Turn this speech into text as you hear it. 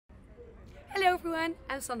Hello everyone,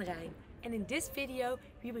 I'm Marije, and in this video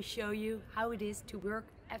we will show you how it is to work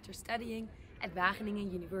after studying at Wageningen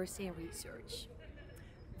University Research.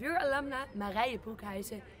 WUR alumna Marije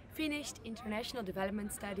Broekhuijsen finished International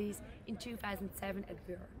Development Studies in 2007 at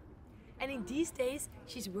WUR. And in these days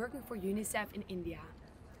she's working for UNICEF in India.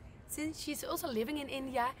 Since she's also living in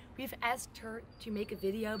India, we've asked her to make a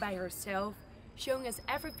video by herself, showing us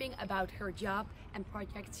everything about her job and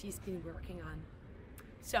projects she's been working on.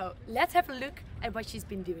 So let's have a look at what she's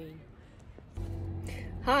been doing.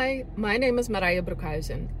 Hi, my name is Marije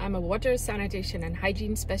Broekhuijsen. I'm a water, sanitation and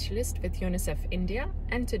hygiene specialist with UNICEF India,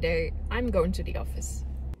 and today I'm going to the office.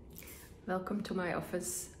 Welcome to my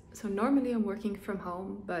office. So normally I'm working from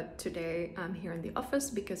home, but today I'm here in the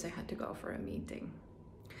office because I had to go for a meeting.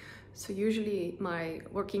 So usually my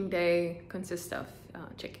working day consists of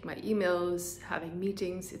checking my emails, having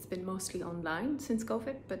meetings. It's been mostly online since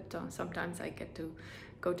COVID, but sometimes I get to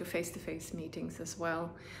go to face-to-face meetings as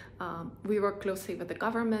well. We work closely with the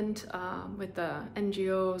government, with the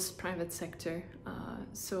NGOs, private sector,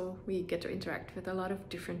 so we get to interact with a lot of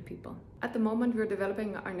different people. At the moment we're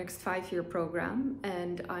developing our next 5-year program,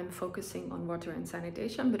 and I'm focusing on water and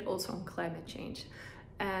sanitation, but also on climate change.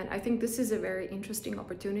 And I think this is a very interesting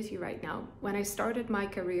opportunity right now. When I started my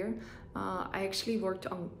career, I actually worked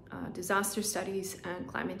on disaster studies and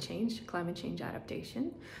climate change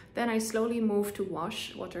adaptation. Then I slowly moved to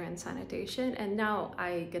WASH, water and sanitation, and now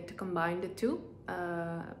I get to combine the two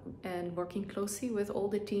and working closely with all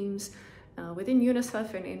the teams within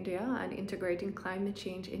UNICEF in India and integrating climate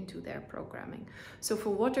change into their programming. So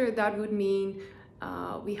for water, that would mean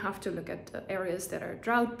we have to look at the areas that are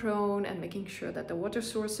drought prone and making sure that the water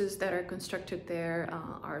sources that are constructed there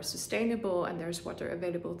are sustainable and there's water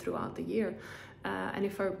available throughout the year. And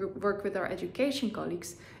if I work with our education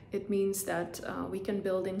colleagues, it means that we can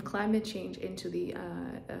build in climate change into the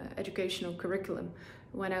educational curriculum.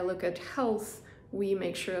 When I look at health, we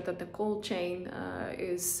make sure that the cold chain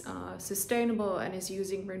is sustainable and is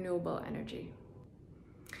using renewable energy.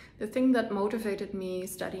 The thing that motivated me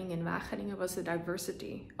studying in Wageningen was the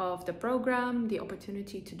diversity of the program, the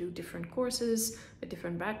opportunity to do different courses with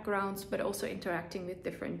different backgrounds, but also interacting with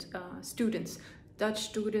different students, Dutch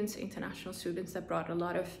students, international students that brought a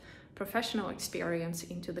lot of professional experience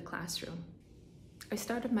into the classroom. I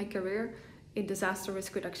started my career in disaster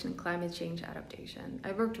risk reduction and climate change adaptation.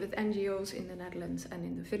 I worked with NGOs in the Netherlands and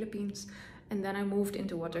in the Philippines, and then I moved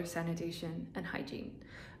into water, sanitation and hygiene.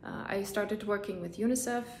 I started working with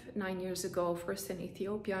UNICEF 9 years ago, first in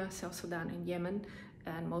Ethiopia, South Sudan and Yemen,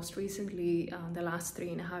 and most recently the last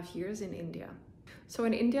 3.5 years in India. So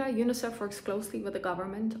in India, UNICEF works closely with the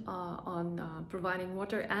government on providing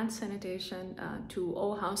water and sanitation to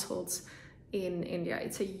all households in India.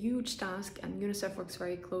 It's a huge task, and UNICEF works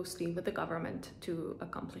very closely with the government to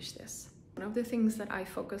accomplish this. One of the things that I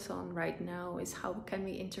focus on right now is how can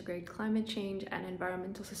we integrate climate change and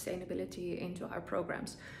environmental sustainability into our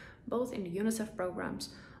programs, both in the UNICEF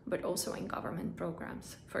programs, but also in government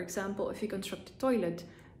programs. For example, if you construct a toilet,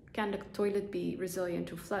 can the toilet be resilient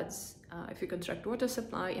to floods? If you construct water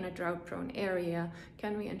supply in a drought-prone area,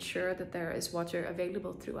 can we ensure that there is water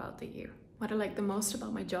available throughout the year? What I like the most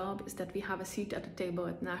about my job is that we have a seat at the table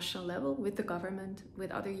at national level with the government, with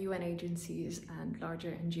other UN agencies and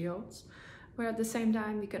larger NGOs, where at the same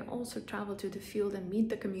time we can also travel to the field and meet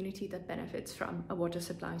the community that benefits from a water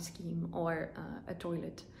supply scheme or a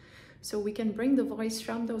toilet. So we can bring the voice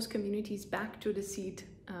from those communities back to the seat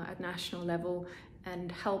at national level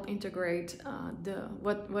and help integrate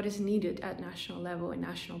what is needed at national level in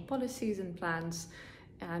national policies and plans,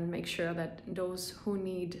 and make sure that those who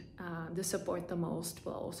need the support the most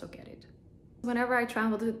will also get it. Whenever I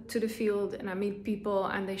travel to the field and I meet people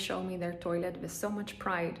and they show me their toilet with so much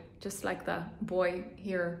pride, just like the boy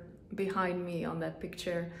here behind me on that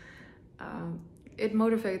picture, it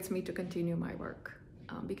motivates me to continue my work.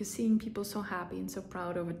 Because seeing people so happy and so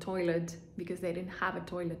proud of a toilet because they didn't have a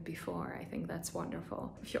toilet before, I think that's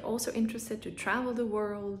wonderful. If you're also interested to travel the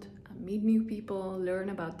world, meet new people, learn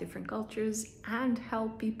about different cultures, and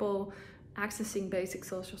help people accessing basic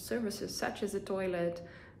social services such as a toilet,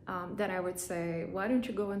 then I would say, why don't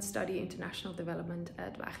you go and study international development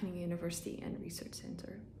at Wageningen University and Research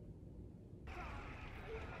Center?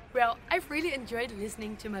 Well, I've really enjoyed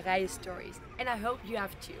listening to Marije's stories, and I hope you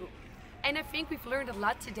have too. And I think we've learned a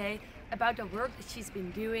lot today about the work that she's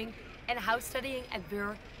been doing and how studying at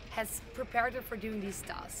WUR has prepared her for doing these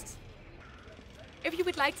tasks. If you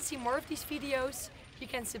would like to see more of these videos, you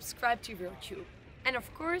can subscribe to WURtube. And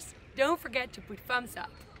of course, don't forget to put thumbs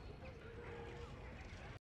up.